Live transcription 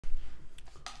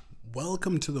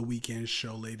Welcome to the weekend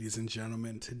show, ladies and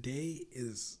gentlemen. Today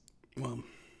is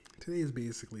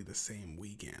basically the same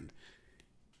weekend.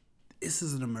 This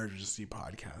is an emergency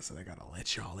podcast that I gotta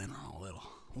let y'all in on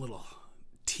a little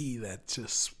tea that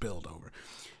just spilled over.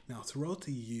 Now, throughout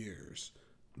the years,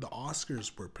 the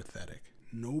Oscars were pathetic.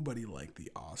 Nobody liked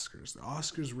the Oscars. The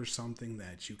Oscars were something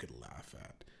that you could laugh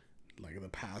at. Like the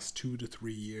past 2 to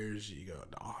 3 years, you go,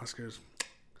 the Oscars,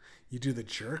 you do the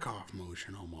jerk off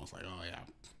motion almost like, oh yeah,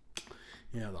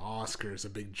 the Oscars, a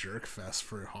big jerk fest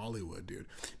for Hollywood, dude.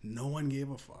 No one gave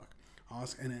a fuck.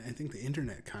 And I think the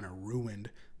internet kind of ruined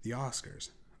the Oscars.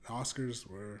 The Oscars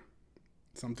were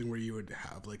something where you would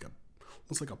have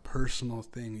almost like a personal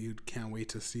thing. You can't wait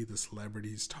to see the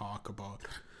celebrities talk about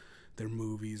their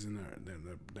movies and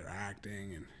their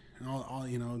acting and all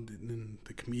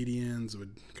the comedians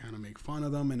would kind of make fun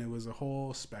of them, and it was a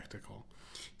whole spectacle.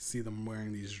 See them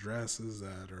wearing these dresses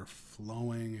that are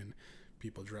flowing and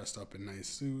people dressed up in nice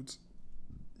suits,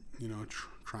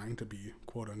 trying to be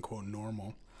quote unquote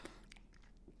normal.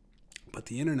 But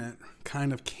the internet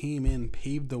kind of came in,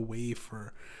 paved the way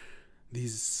for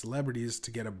these celebrities to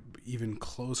get a even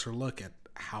closer look at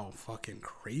how fucking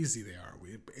crazy they are.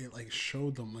 It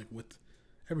showed them with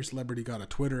every celebrity got a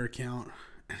Twitter account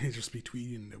and they just be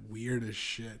tweeting the weirdest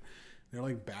shit. They're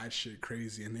like batshit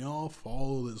crazy, and they all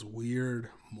follow this weird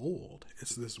mold.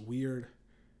 It's this weird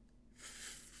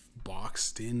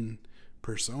boxed in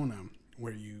persona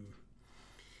where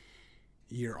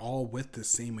you're all with the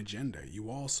same agenda. You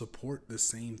all support the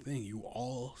same thing.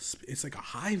 It's like a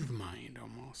hive mind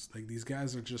almost. Like these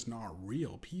guys are just not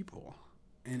real people.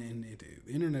 And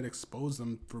the internet exposed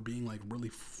them for being like really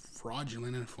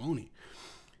fraudulent and phony.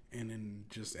 And then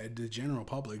just the general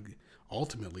public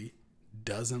ultimately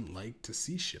doesn't like to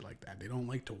see shit like that. They don't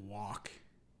like to walk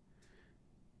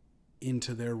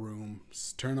into their room,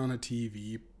 turn on a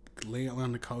TV, lay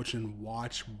on the couch and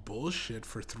watch bullshit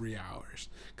for 3 hours,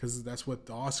 because that's what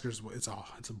the Oscars.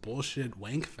 It's a bullshit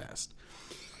wank fest.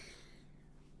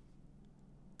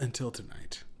 Until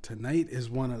tonight. Tonight is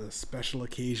one of the special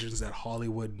occasions that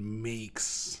Hollywood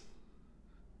makes,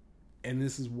 and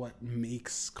this is what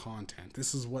makes content.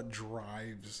 This is what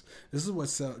drives. This is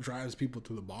what drives people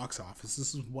to the box office.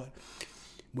 This is what,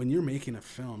 when you're making a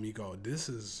film, you go, this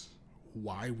is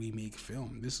why we make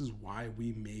film. This is why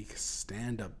we make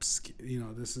stand-up.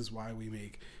 This is why we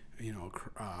make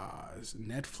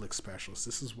Netflix specials.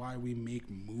 This is why we make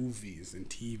movies and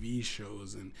TV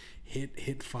shows and hit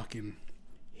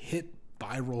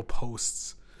viral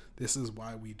posts. This is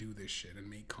why we do this shit and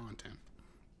make content.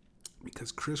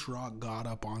 Because Chris Rock got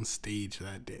up on stage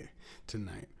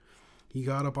tonight. He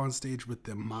got up on stage with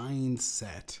the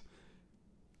mindset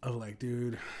of like,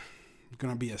 dude, I'm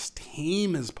gonna be as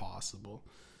tame as possible.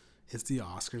 It's the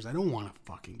Oscars. I don't want to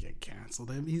fucking get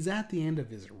canceled. He's at the end of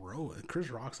his road.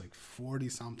 Chris Rock's like 40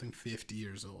 something, 50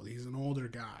 years old. He's an older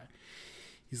guy.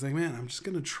 He's like, man, I'm just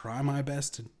gonna try my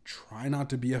best to try not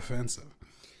to be offensive.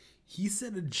 He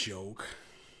said a joke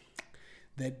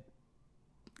that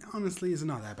honestly is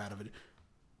not that bad of it.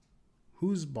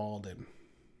 Who's balding?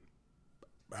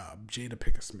 Jada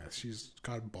Pinkett Smith. She's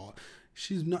got bald.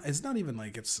 She's not. It's not even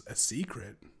like it's a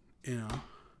secret.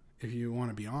 If you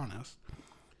want to be honest,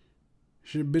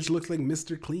 bitch looks like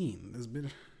Mr. Clean. This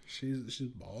bitch, she's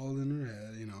bald in her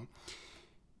head.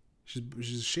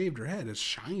 She's shaved her head. It's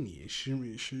shiny.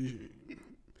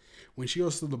 When she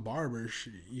goes to the barber,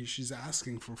 she's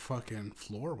asking for fucking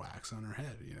floor wax on her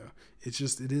head. It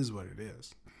is what it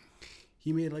is.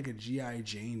 He made like a G.I.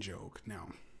 Jane joke. Now,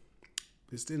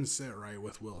 this didn't sit right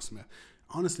with Will Smith.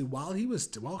 Honestly, while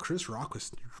Chris Rock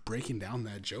was breaking down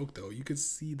that joke, though, you could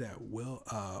see that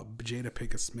Jada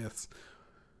Pinkett Smith,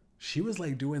 she was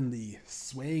like doing the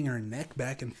swaying her neck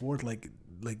back and forth, like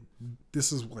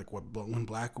this is like when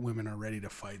black women are ready to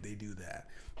fight, they do that.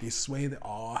 They sway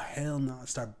oh hell no,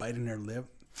 start biting their lip.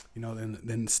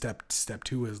 Then step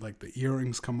 2 is like the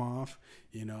earrings come off,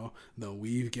 the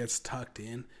weave gets tucked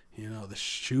in, the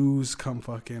shoes come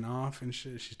fucking off and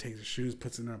shit. She takes the shoes,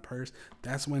 puts it in her purse.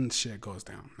 That's when shit goes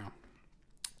down. Now,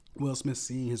 Will Smith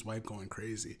seeing his wife going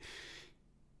crazy.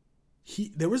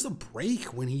 There was a break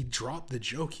when he dropped the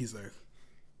joke. He's like,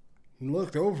 he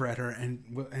looked over at her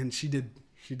and she did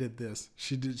this.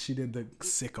 She did the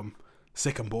sick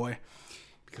 'em boy.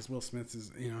 Because Will Smith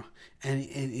is, and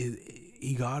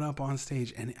he got up on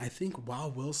stage, and I think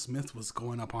while Will Smith was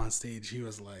going up on stage, he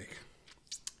was like,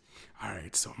 all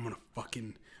right, so I'm gonna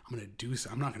do so.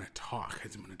 I'm not gonna talk.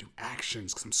 I'm gonna do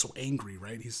actions because I'm so angry,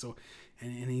 right?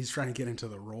 And he's trying to get into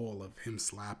the role of him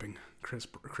slapping Chris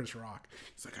Rock.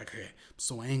 He's like, okay, I'm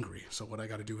so angry. So what I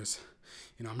got to do is,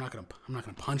 I'm not gonna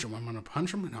punch him. I'm gonna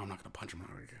punch him. No, I'm not gonna punch him. I'm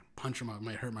gonna punch him, I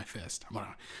might hurt my fist. I'm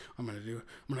gonna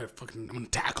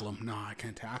tackle him. No, I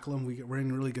can't tackle him. We're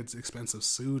in really good, expensive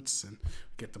suits and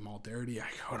get them all dirty. I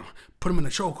go, put him in a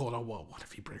chokehold. Oh, well, what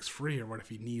if he breaks free, or what if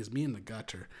he knees me in the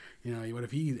gut, or what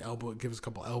if he gives a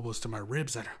couple elbows to my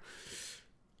ribs? I'm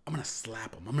gonna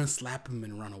slap him. I'm gonna slap him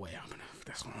and run away.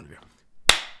 That's what I'm gonna do.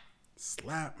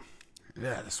 Slap.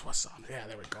 Yeah, that's what's up. Yeah,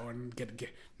 there we go. And get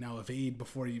now evade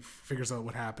before he figures out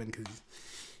what happened, because.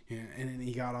 Yeah, and then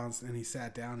he got on and he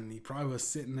sat down, and he probably was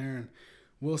sitting there, and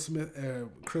Will Smith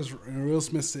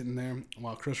sitting there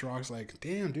while Chris Rock's like,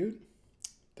 "Damn, dude,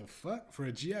 the fuck, for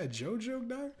a G.I. Joe joke,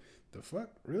 dog? The fuck,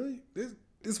 really?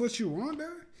 This what you want,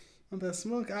 dog? Want that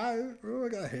smoke? I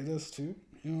hate this too.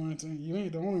 You know what I'm saying? You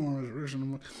ain't the only one who's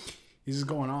original." He's just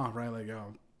going off, right? Like,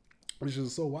 which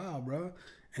is so wild, bro.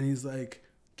 And he's like,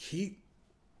 "Keep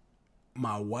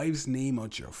my wife's name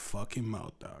out your fucking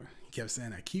mouth, dog." He kept saying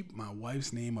that. "Keep my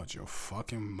wife's name out your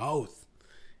fucking mouth."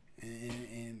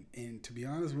 And to be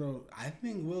honest, bro, I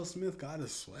think Will Smith got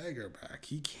his swagger back.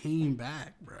 He came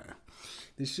back, bro.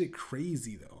 This shit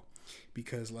crazy though,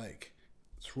 because like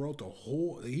throughout the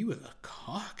whole, he was a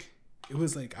cock. It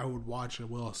was like I would watch a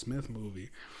Will Smith movie,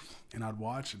 and I'd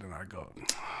watch it and I'd go,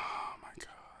 "Oh my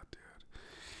god, dude,"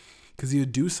 because he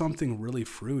would do something really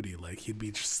fruity, like he'd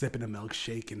be just sipping a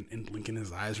milkshake and blinking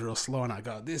his eyes real slow, and I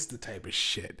go, "This is the type of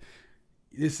shit.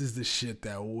 This is the shit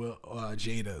that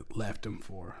Jada left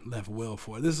Will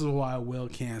for. This is why Will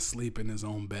can't sleep in his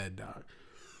own bed, dog.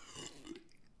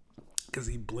 Because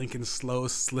he blinking slow,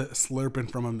 slurping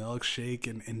from a milkshake,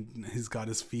 and he's got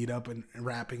his feet up and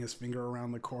wrapping his finger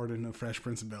around the cord in the Fresh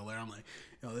Prince of Bel-Air. I'm like,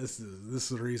 this is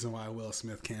the reason why Will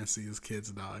Smith can't see his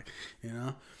kids, dog.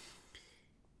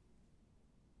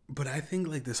 But I think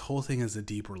like this whole thing has a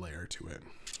deeper layer to it.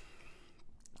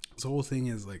 This whole thing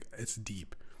is like, it's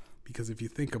deep. Because if you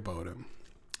think about it,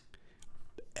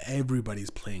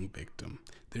 everybody's playing victim.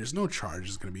 There's no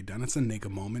charges going to be done. It's a nigga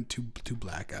moment. Two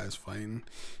black guys fighting.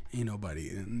 Ain't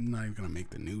nobody, not even going to make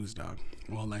the news, dog.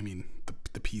 Well, I mean,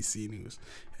 the PC news.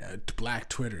 Black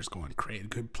Twitter's going crazy.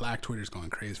 Good Black Twitter's going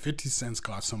crazy. 50 Cent's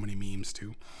got so many memes,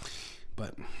 too.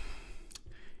 But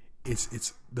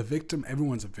it's the victim.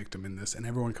 Everyone's a victim in this, and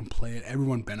everyone can play it.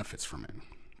 Everyone benefits from it.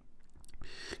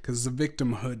 Because it's a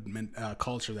victimhood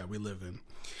culture that we live in.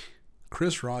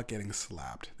 Chris Rock getting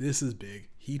slapped. This is big.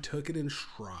 He took it in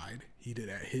stride. He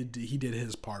did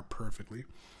his part perfectly.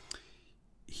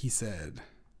 He said,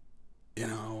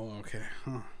 okay,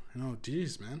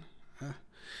 geez, man.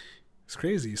 It's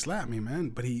crazy. He slapped me,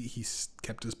 man. But he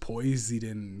kept his poise. He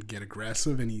didn't get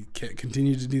aggressive, and he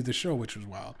continued to do the show, which was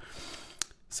wild.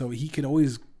 So he could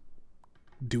always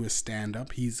do a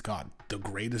stand-up. He's got the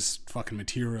greatest fucking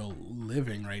material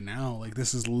living right now. Like,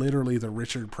 this is literally the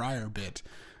Richard Pryor bit.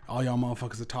 All y'all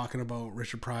motherfuckers are talking about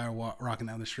Richard Pryor rocking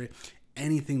down the street.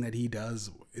 Anything that he does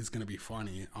is gonna be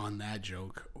funny on that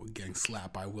joke. Getting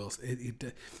slapped by Will.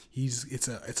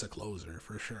 It's a closer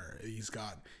for sure.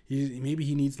 Maybe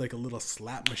he needs like a little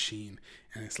slap machine,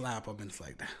 and I slap him, and it's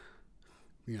like,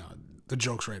 the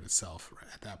joke's right itself right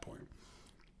at that point.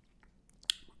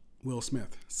 Will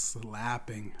Smith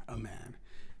slapping a man.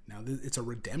 Now it's a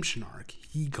redemption arc.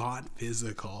 He got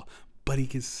physical, but he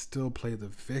can still play the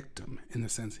victim in the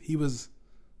sense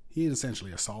he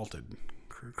essentially assaulted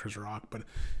Chris Rock, but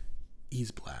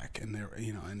he's black, and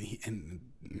and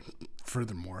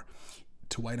furthermore,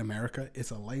 to white America, it's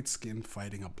a light skin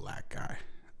fighting a black guy.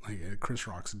 Like Chris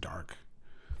Rock's dark.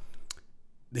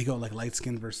 They go like light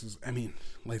skin versus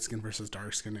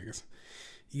dark skin niggas.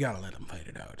 You gotta let them fight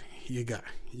it out. You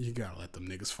gotta let them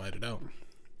niggas fight it out,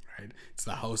 right? It's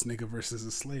the house nigga versus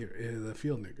the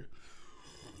field nigga.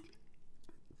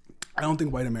 I don't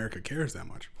think white America cares that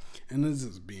much. And this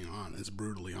is being honest,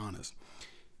 brutally honest.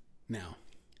 Now,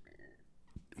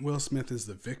 Will Smith is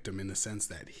the victim in the sense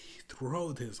that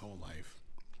throughout his whole life,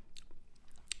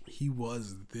 he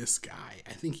was this guy.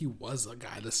 I think he was a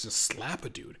guy that's just slap a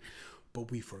dude.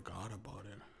 But we forgot about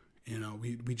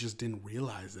it. We just didn't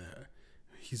realize that.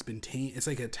 He's been tamed. It's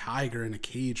like a tiger in a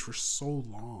cage for so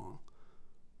long.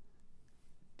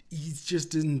 He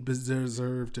just didn't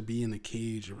deserve to be in the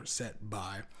cage or set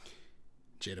by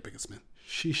Jada Pinkett Smith.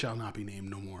 She shall not be named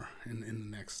no more. In the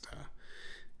next,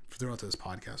 throughout this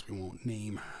podcast, we won't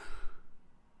name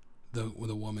the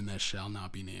woman that shall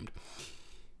not be named,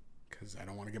 because I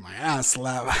don't want to get my ass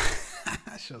slapped.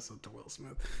 Shouts out to Will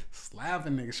Smith.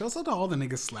 Slapping niggas. Shouts out to all the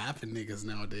niggas slapping niggas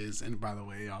nowadays. And by the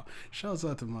way, y'all, shouts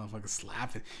out to motherfuckers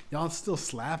slapping. Y'all still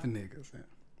slapping niggas.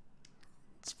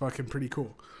 It's fucking pretty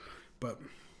cool. But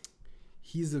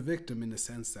he's a victim in the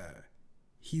sense that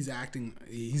he's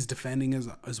defending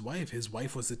his wife. His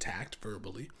wife was attacked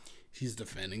verbally. He's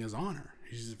defending his honor.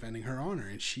 He's defending her honor,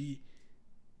 and he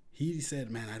said,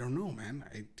 "Man, I don't know, man.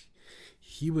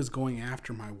 He was going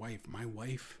after my wife. My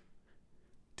wife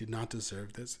did not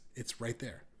deserve this." It's right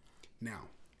there. Now,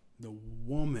 the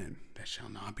woman that shall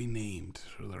not be named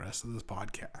for the rest of this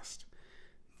podcast,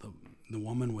 the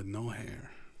woman with no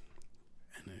hair,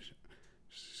 and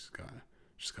she's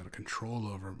got a control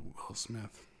over Will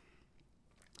Smith.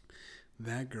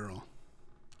 That girl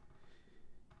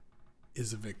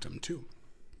is a victim too,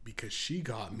 because she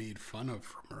got made fun of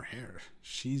from her hair.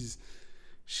 She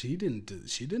didn't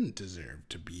deserve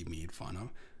to be made fun of,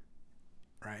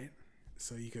 right?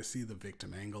 So you can see the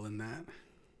victim angle in that.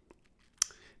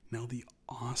 Now the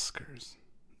Oscars,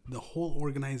 the whole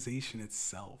organization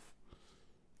itself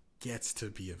gets to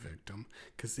be a victim,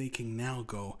 because they can now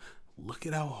go, look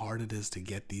at how hard it is to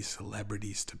get these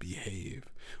celebrities to behave.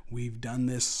 We've done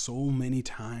this so many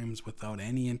times without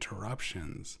any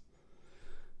interruptions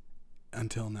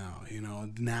until now.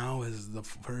 Now is the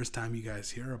first time you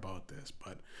guys hear about this,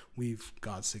 but we've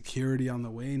got security on the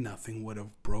way. Nothing would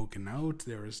have broken out.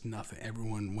 There was nothing.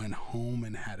 Everyone went home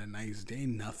and had a nice day.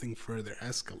 Nothing further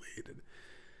escalated.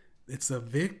 It's a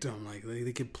victim. Like,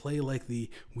 they could play like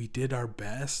we did our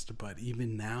best, but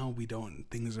even now we don't.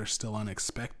 Things are still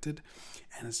unexpected,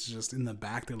 and it's just in the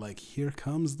back. They're like, here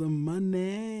comes the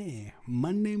money,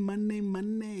 money, money,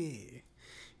 money.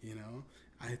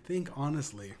 I think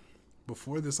honestly,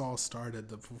 before this all started,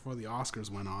 before the Oscars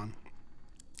went on,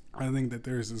 I think that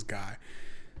there's this guy,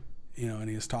 and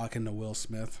he was talking to Will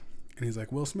Smith, and he's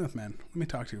like, Will Smith, man, let me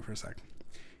talk to you for a sec.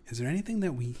 Is there anything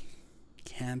that we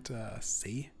can't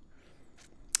say?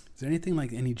 Is there anything,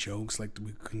 like any jokes, like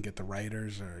we can get the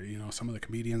writers or, some of the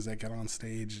comedians that get on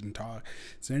stage and talk?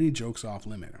 Is there any jokes off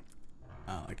limit?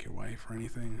 Like your wife or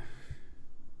anything?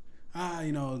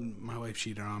 My wife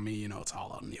cheated on me, it's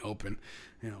all out in the open.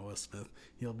 Will Smith,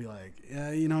 he'll be like,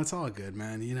 yeah, it's all good,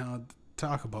 man.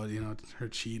 Talk about, her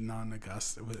cheating on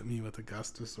with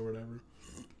Augustus or whatever.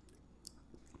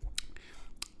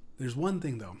 There's one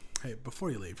thing though. Hey,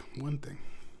 before you leave, one thing.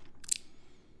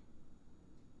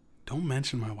 Don't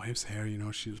mention my wife's hair.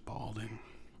 She was balding.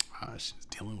 She's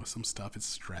dealing with some stuff. It's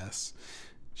stress.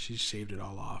 She shaved it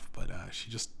all off, but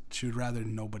she would rather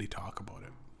nobody talk about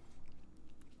it.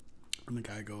 And the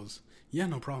guy goes, yeah,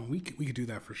 no problem. We could do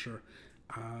that for sure.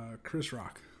 Chris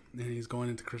Rock. And he's going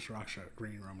into Chris Rock's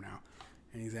green room now.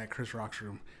 And he's at Chris Rock's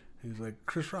room. And he's like,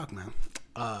 Chris Rock, man.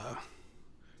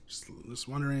 Just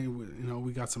wondering,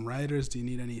 we got some writers. Do you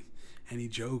need any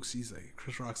jokes? He's like,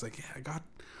 Chris Rock's like, yeah,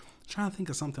 trying to think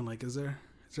of something. Like, is there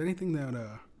anything that,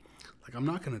 like, I'm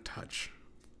not going to touch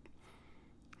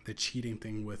the cheating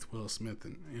thing with Will Smith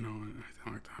and, anything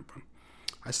like that. But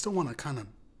I still want to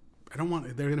they're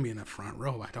going to be in the front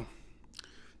row. I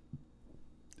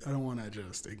don't want to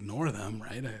just ignore them,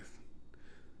 right?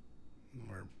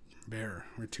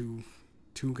 We're two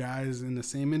guys in the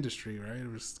same industry, right?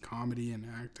 It was comedy and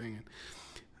acting,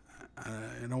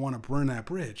 and I don't want to burn that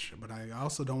bridge, but I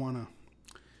also don't want to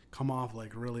come off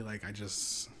like really like I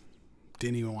just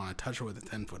didn't even want to touch her with a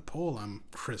 10-foot pole. I'm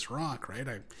Chris Rock, right?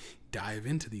 I dive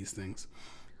into these things,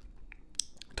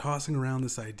 tossing around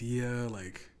this idea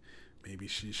like maybe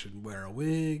she should wear a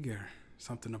wig or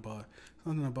something about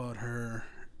her,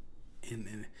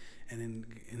 and then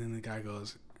the guy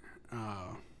goes,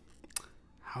 how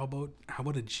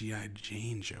about a G.I.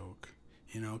 Jane joke,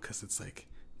 because it's like,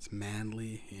 it's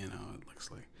manly, it looks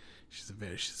like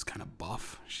she's kind of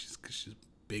buff, she's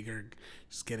bigger,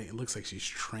 it looks like she's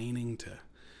training to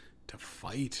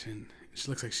fight, and she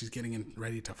looks like she's getting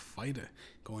ready to fight,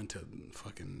 go into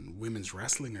fucking women's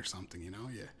wrestling or something,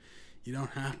 You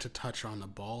don't have to touch on the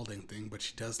balding thing, but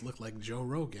she does look like Joe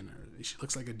Rogan, or she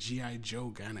looks like a G.I.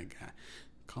 Joe kind of guy.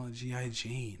 Call it G.I.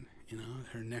 Jane,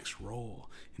 her next role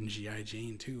in G.I.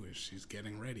 Jane 2 is she's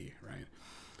getting ready, right?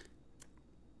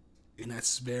 And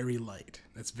that's very light.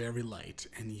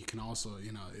 And you can also,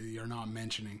 you're not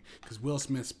mentioning, because Will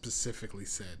Smith specifically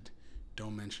said,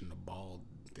 don't mention the bald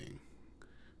thing.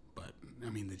 But,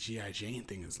 the G.I. Jane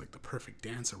thing is like the perfect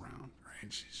dance around,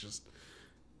 right? She's just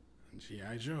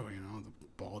G.I. Joe, the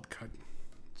bald cut.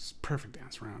 It's perfect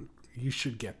dance around. You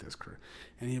should get this, Chris.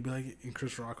 And he'll be like, and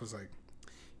Chris Rock was like,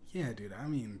 yeah, dude,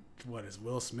 what is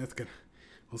Will Smith gonna...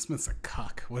 Will Smith's a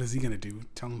cuck. What is he gonna do?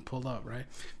 Tell him to pull up, right?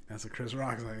 That's what Chris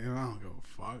Rock's like, I don't go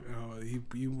fuck.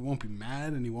 He won't be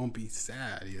mad and he won't be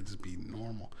sad. He'll just be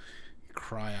normal. He'll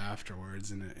cry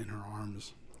afterwards in her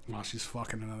arms while she's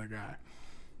fucking another guy.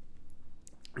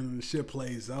 And the shit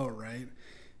plays out, right?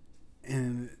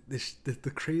 And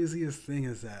the craziest thing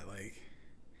is that, like,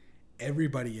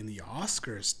 everybody in the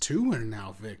Oscars too are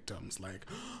now victims. Like,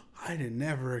 I did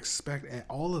never expect, and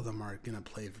all of them are gonna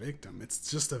play victim.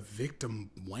 It's just a victim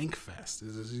wank fest.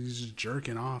 He's just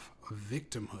jerking off a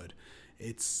victimhood.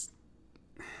 It's,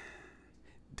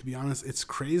 to be honest, it's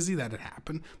crazy that it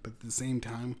happened, but at the same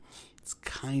time, it's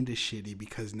kind of shitty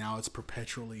because now it's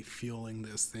perpetually fueling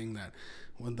this thing that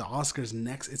when the Oscars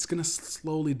next, it's gonna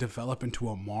slowly develop into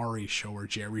a Maury show or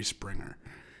Jerry Springer,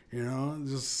 you know,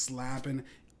 just slapping.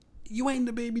 You ain't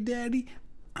the baby daddy.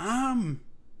 I'm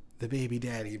the baby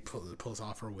daddy. Pulls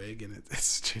off her wig and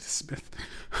it's Jada Smith.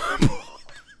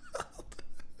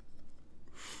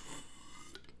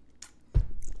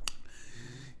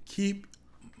 Keep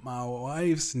my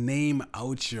wife's name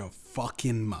out your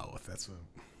fucking mouth. That's what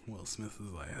Will Smith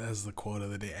is like. That's the quote of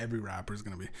the day. Every rapper is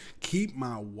gonna be, keep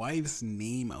my wife's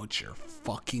name out your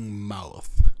fucking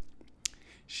mouth.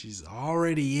 She's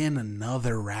already in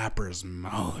another rapper's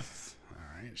mouth.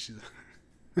 Alright, she's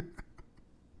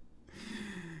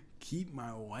keep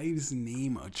my wife's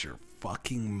name out your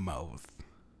fucking mouth.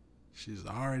 She's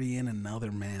already in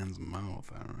another man's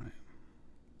mouth. Alright.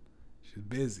 She's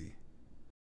busy.